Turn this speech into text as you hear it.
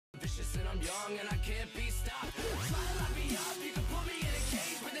young and I can't be stopped. Try to lock me up, you can put me in a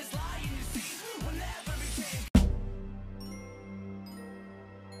cage, but this lie you see will never be changed.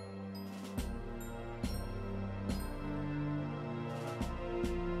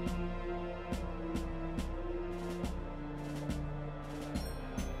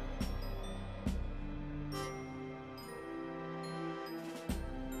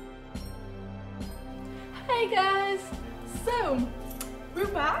 Hey guys! So, we're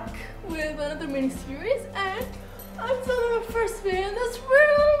back with another mini-series and I'm filming my first video in this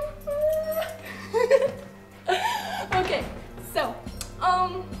room! Okay, so,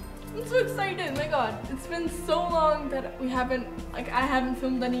 I'm so excited, my god. It's been so long that I haven't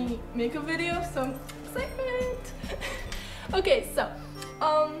filmed any makeup videos, so excitement! Okay, so,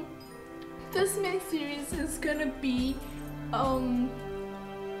 this mini-series is gonna be,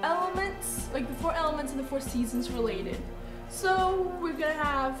 elements, like the 4 elements and the 4 seasons related. So we're gonna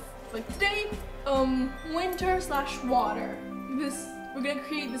have, like today, winter/water. We're gonna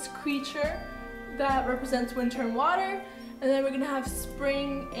create this creature that represents winter and water, and then we're gonna have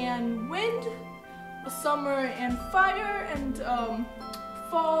spring and wind, summer and fire, and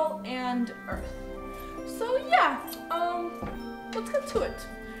fall and earth. So yeah, let's get to it.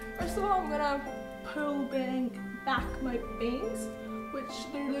 First of all, I'm gonna pull back my bangs,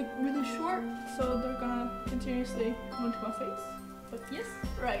 which they're like really short, so they're gonna continuously come into my face. But yes,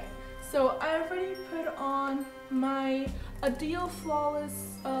 right. So I already put on my Ideal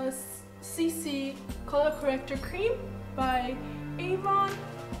Flawless CC Color Corrector Cream by Avon,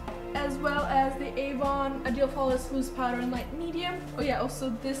 as well as the Avon Ideal Flawless Loose Powder in Light Medium. Oh yeah, also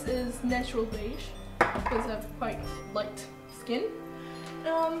this is natural beige because I have quite light skin.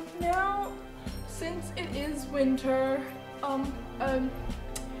 Now, since it is winter,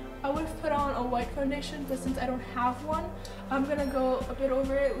 I would have put on a white foundation, but since I don't have one, I'm gonna go a bit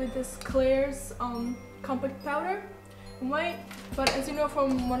over it with this Claire's compact powder in white. But as you know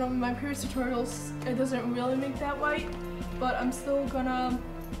from one of my previous tutorials, it doesn't really make that white, but I'm still gonna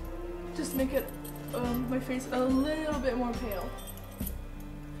just make it my face a little bit more pale.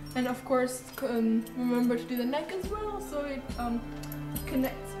 And of course, remember to do the neck as well, so it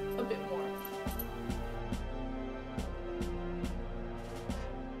connects a bit more.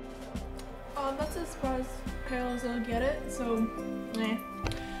 That's as far as pale as I'll get it, so eh.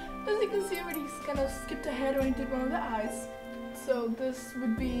 As you can see, I already kind of skipped ahead when I did one of the eyes. So this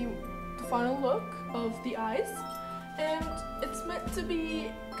would be the final look of the eyes, and it's meant to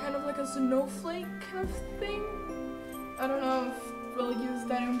be kind of like a snowflake kind of thing. I don't know if it really gives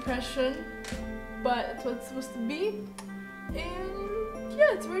that impression, but that's what it's supposed to be. And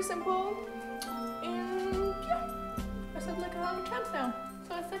yeah, it's very simple, and yeah, I said like 100 times now.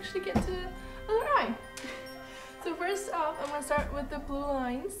 So let's actually get to other eye. So first off, I'm going to start with the blue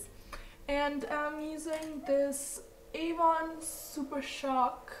lines, and I'm using this Avon Super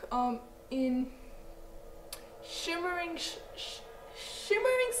Shock in Shimmering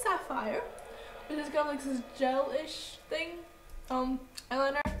Sapphire, which is kind of like this gel-ish thing,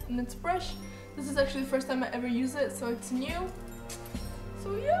 eyeliner, and its brush. This is actually the first time I ever use it, so it's new.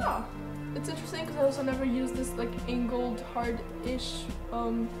 So yeah. It's interesting because I also never used this like angled hard-ish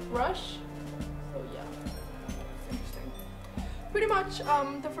brush. So yeah, it's interesting. Pretty much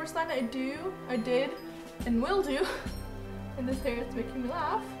the first line I did, and will do, and this hair is making me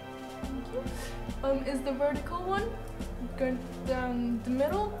laugh, thank you, is the vertical one, going down the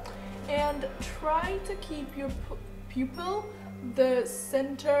middle, and try to keep your pupil the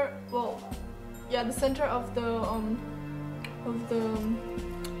center, well, yeah, the center of the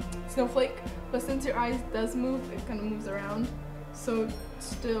snowflake, but since your eyes does move, it kind of moves around, so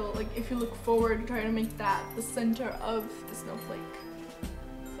still, like, if you look forward, try to make that the center of the snowflake.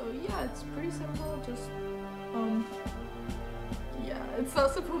 So yeah, it's pretty simple, just yeah, it's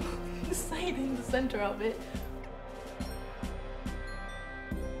not supposed to stay in the center of it.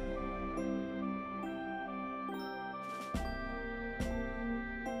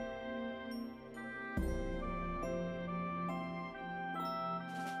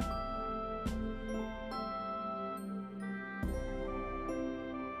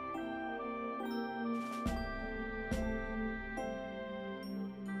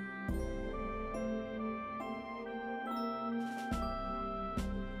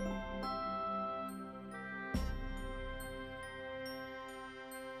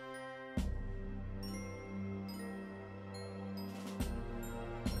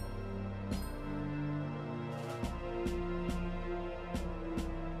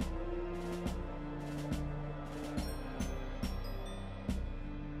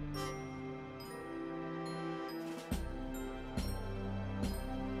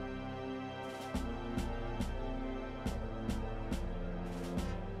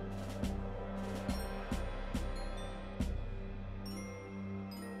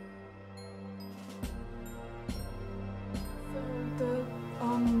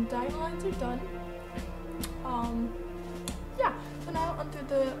 diagonal lines are done. Yeah, so now onto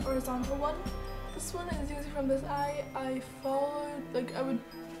the horizontal one. This one is easy from this eye. I followed, like I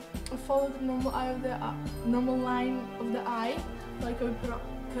followed the normal eye of the normal line of the eye, like I would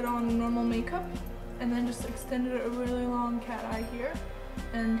put on normal makeup, and then just extended a really long cat eye here,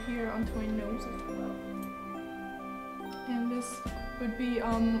 and here onto my nose as well. And this would be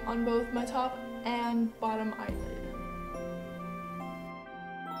on both my top and bottom eyelid.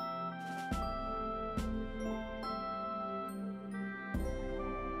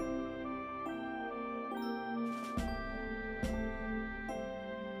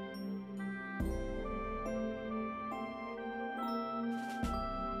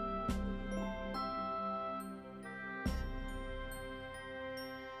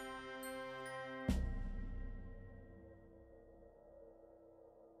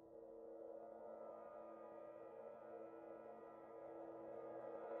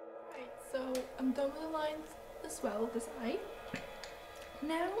 So I'm done with the lines as well, this eye.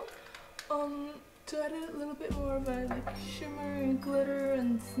 Now, to add a little bit more of a like shimmer and glitter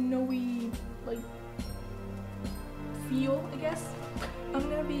and snowy like feel, I guess, I'm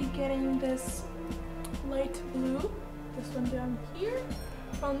gonna be getting this light blue, this one down here,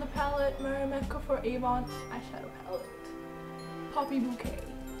 from the palette Marimekko for Avon eyeshadow palette, Poppy Bouquet.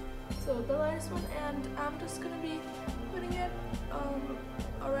 So the lightest one, and I'm just gonna be putting it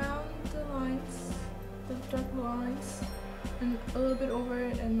around the lines, the dark blue lines, and a little bit over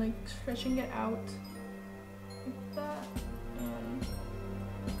it, and like stretching it out like that, and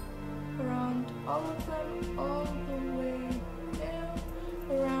around all of them, all the way down,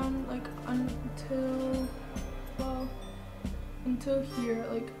 around like until here,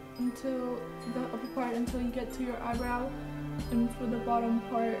 like until the upper part, until you get to your eyebrow, and for the bottom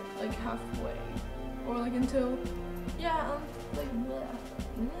part like halfway, or like until, yeah, like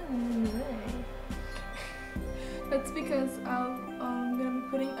that's because I'm gonna be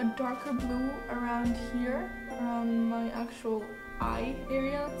putting a darker blue around here, around my actual eye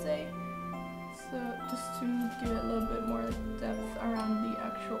area, let's say, so just to give it a little bit more depth around the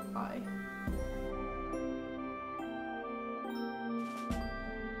actual eye.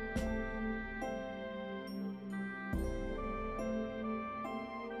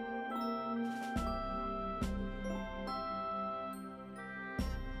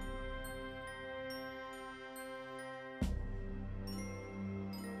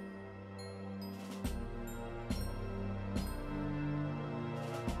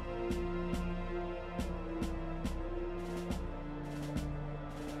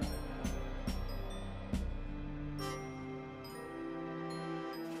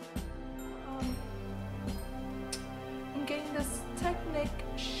 Getting this Technic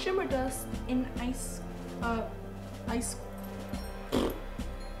Shimmer Dust in ice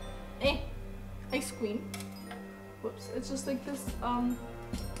cream. Whoops, it's just like this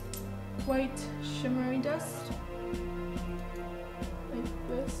white shimmery dust, like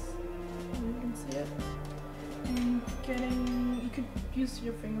this, and you can see it. And you could use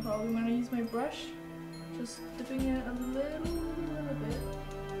your finger probably. When I use my brush, just dipping it a little bit,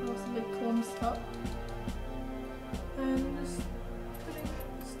 also like clumps up. And just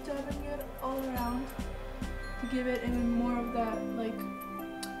dabbing it all around to give it even more of that like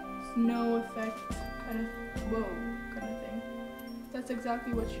snow effect, kind of whoa kind of thing. That's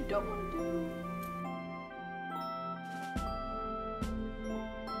exactly what you don't want to do.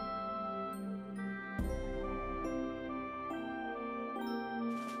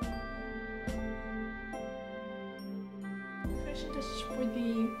 Finishing touch for the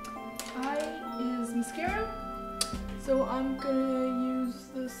eye is mascara. So I'm gonna use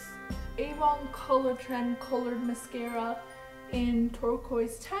this Avon Color Trend colored mascara in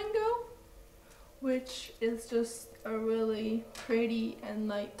Turquoise Tango, which is just a really pretty and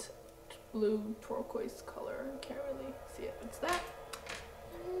light blue turquoise color. I can't really see it, it's that.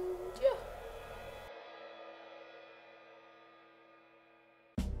 And yeah.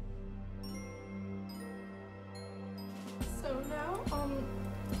 So now I'm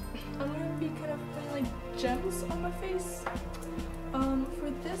gonna be kind of putting like gems on my face. For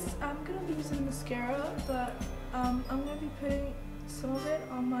this, I'm gonna be using mascara, but I'm gonna be putting some of it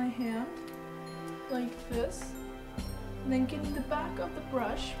on my hand, like this, and then getting the back of the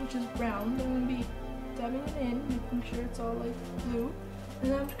brush, which is brown. I'm gonna be dabbing it in, making sure it's all like blue,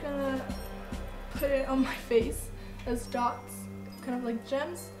 and then I'm just gonna put it on my face as dots, kind of like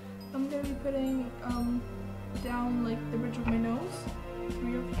gems. I'm gonna be putting down like the bridge of my nose,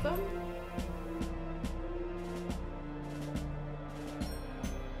 3 of them.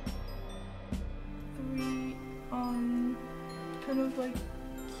 Kind of like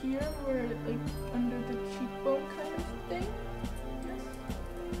here, where like under the cheekbone kind of thing. Yes.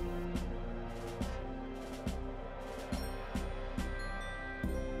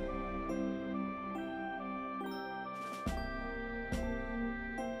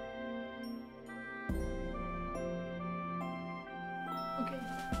 Okay,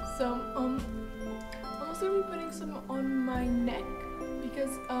 so I'm also gonna be putting some on my neck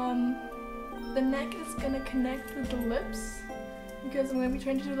because the neck is gonna connect with the lips, because I'm gonna be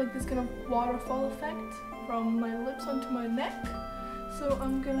trying to do like this kind of waterfall effect from my lips onto my neck. So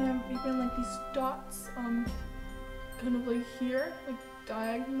I'm gonna be putting like these dots kind of like here, like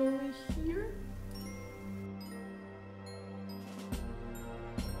diagonally here.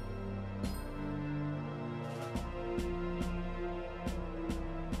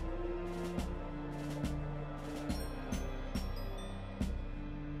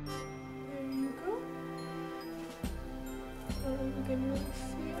 You can really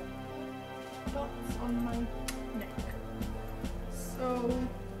see it. Dots on my neck. So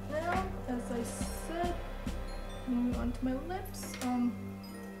now, as I said, moving on to my lips.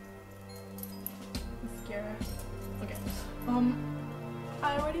 Mascara. Okay.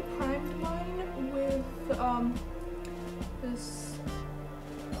 I already primed mine with this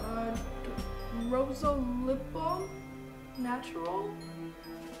Rosa Lip Balm Natural.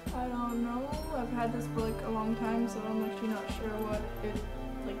 I don't know. I've had this for like a long time, so I'm actually not sure what it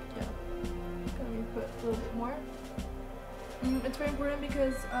like. Yeah, gonna be put a little bit more. It's very important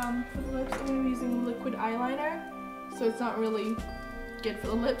because for the lips I'm gonna be using liquid eyeliner, so it's not really good for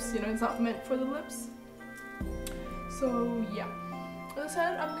the lips. You know, it's not meant for the lips. So yeah. As I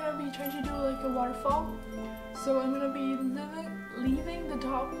said, I'm gonna be trying to do like a waterfall. So I'm gonna be leaving the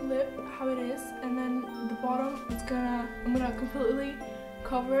top lip how it is, and then the bottom I'm gonna completely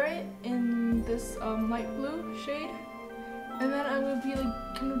cover it in this light blue shade, and then I'm gonna be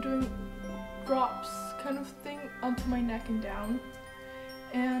like kind of doing drops kind of thing onto my neck and down.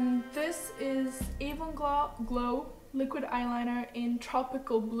 And this is Avon Glow liquid eyeliner in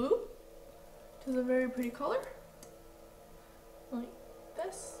Tropical Blue, which is a very pretty color, like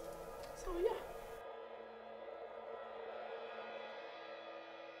this. So yeah.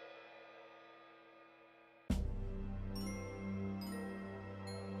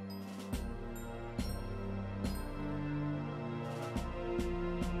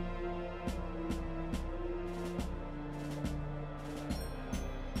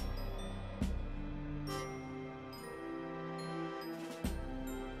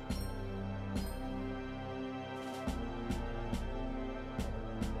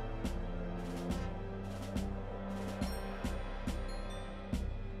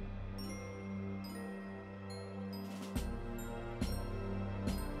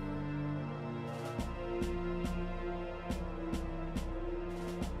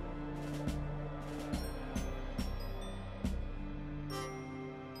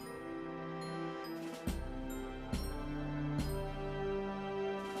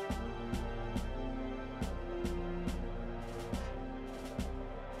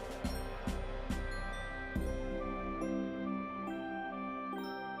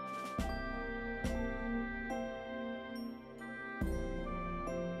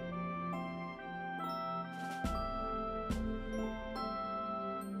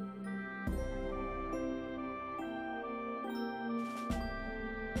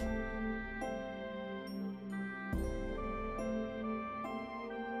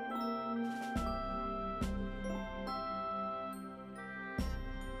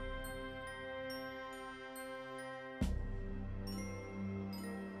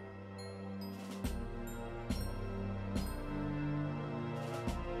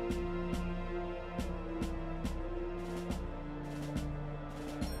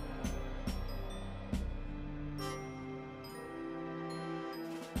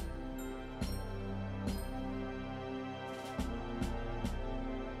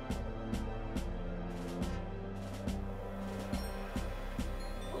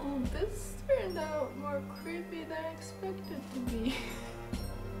 This turned out more creepy than I expected to be.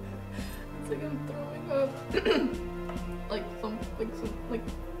 It's like I'm throwing up like some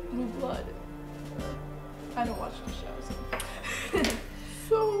blue blood. I don't watch the show, so.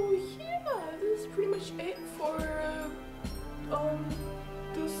 So yeah, this is pretty much it for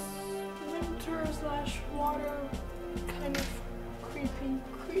this winter / water kind of creepy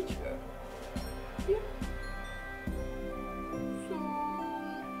creature. Yeah.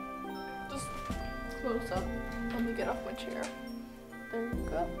 Close up. Let me get off my chair. There you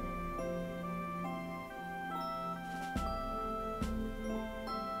go.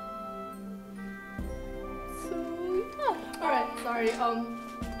 So yeah. Alright, sorry sorry,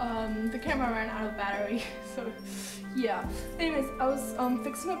 the camera ran out of battery, so yeah. Anyways, I was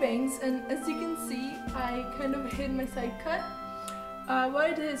fixing my bangs, and as you can see, I kind of hid my side cut. What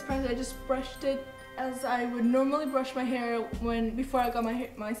I did is I just brushed it as I would normally brush my hair before I got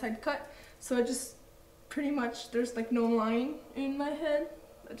my side cut. So I just pretty much, there's like no line in my head,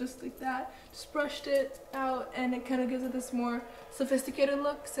 just like that. Just brushed it out, and it kind of gives it this more sophisticated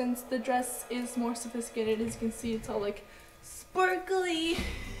look, since the dress is more sophisticated. As you can see, it's all like sparkly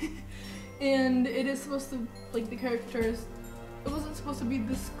and it is supposed to, like, the characters, it wasn't supposed to be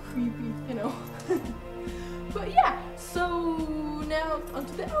this creepy, you know. But yeah, so now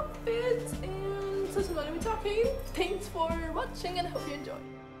onto the outfits, and since I'm not gonna be talking, thanks for watching and I hope you enjoy.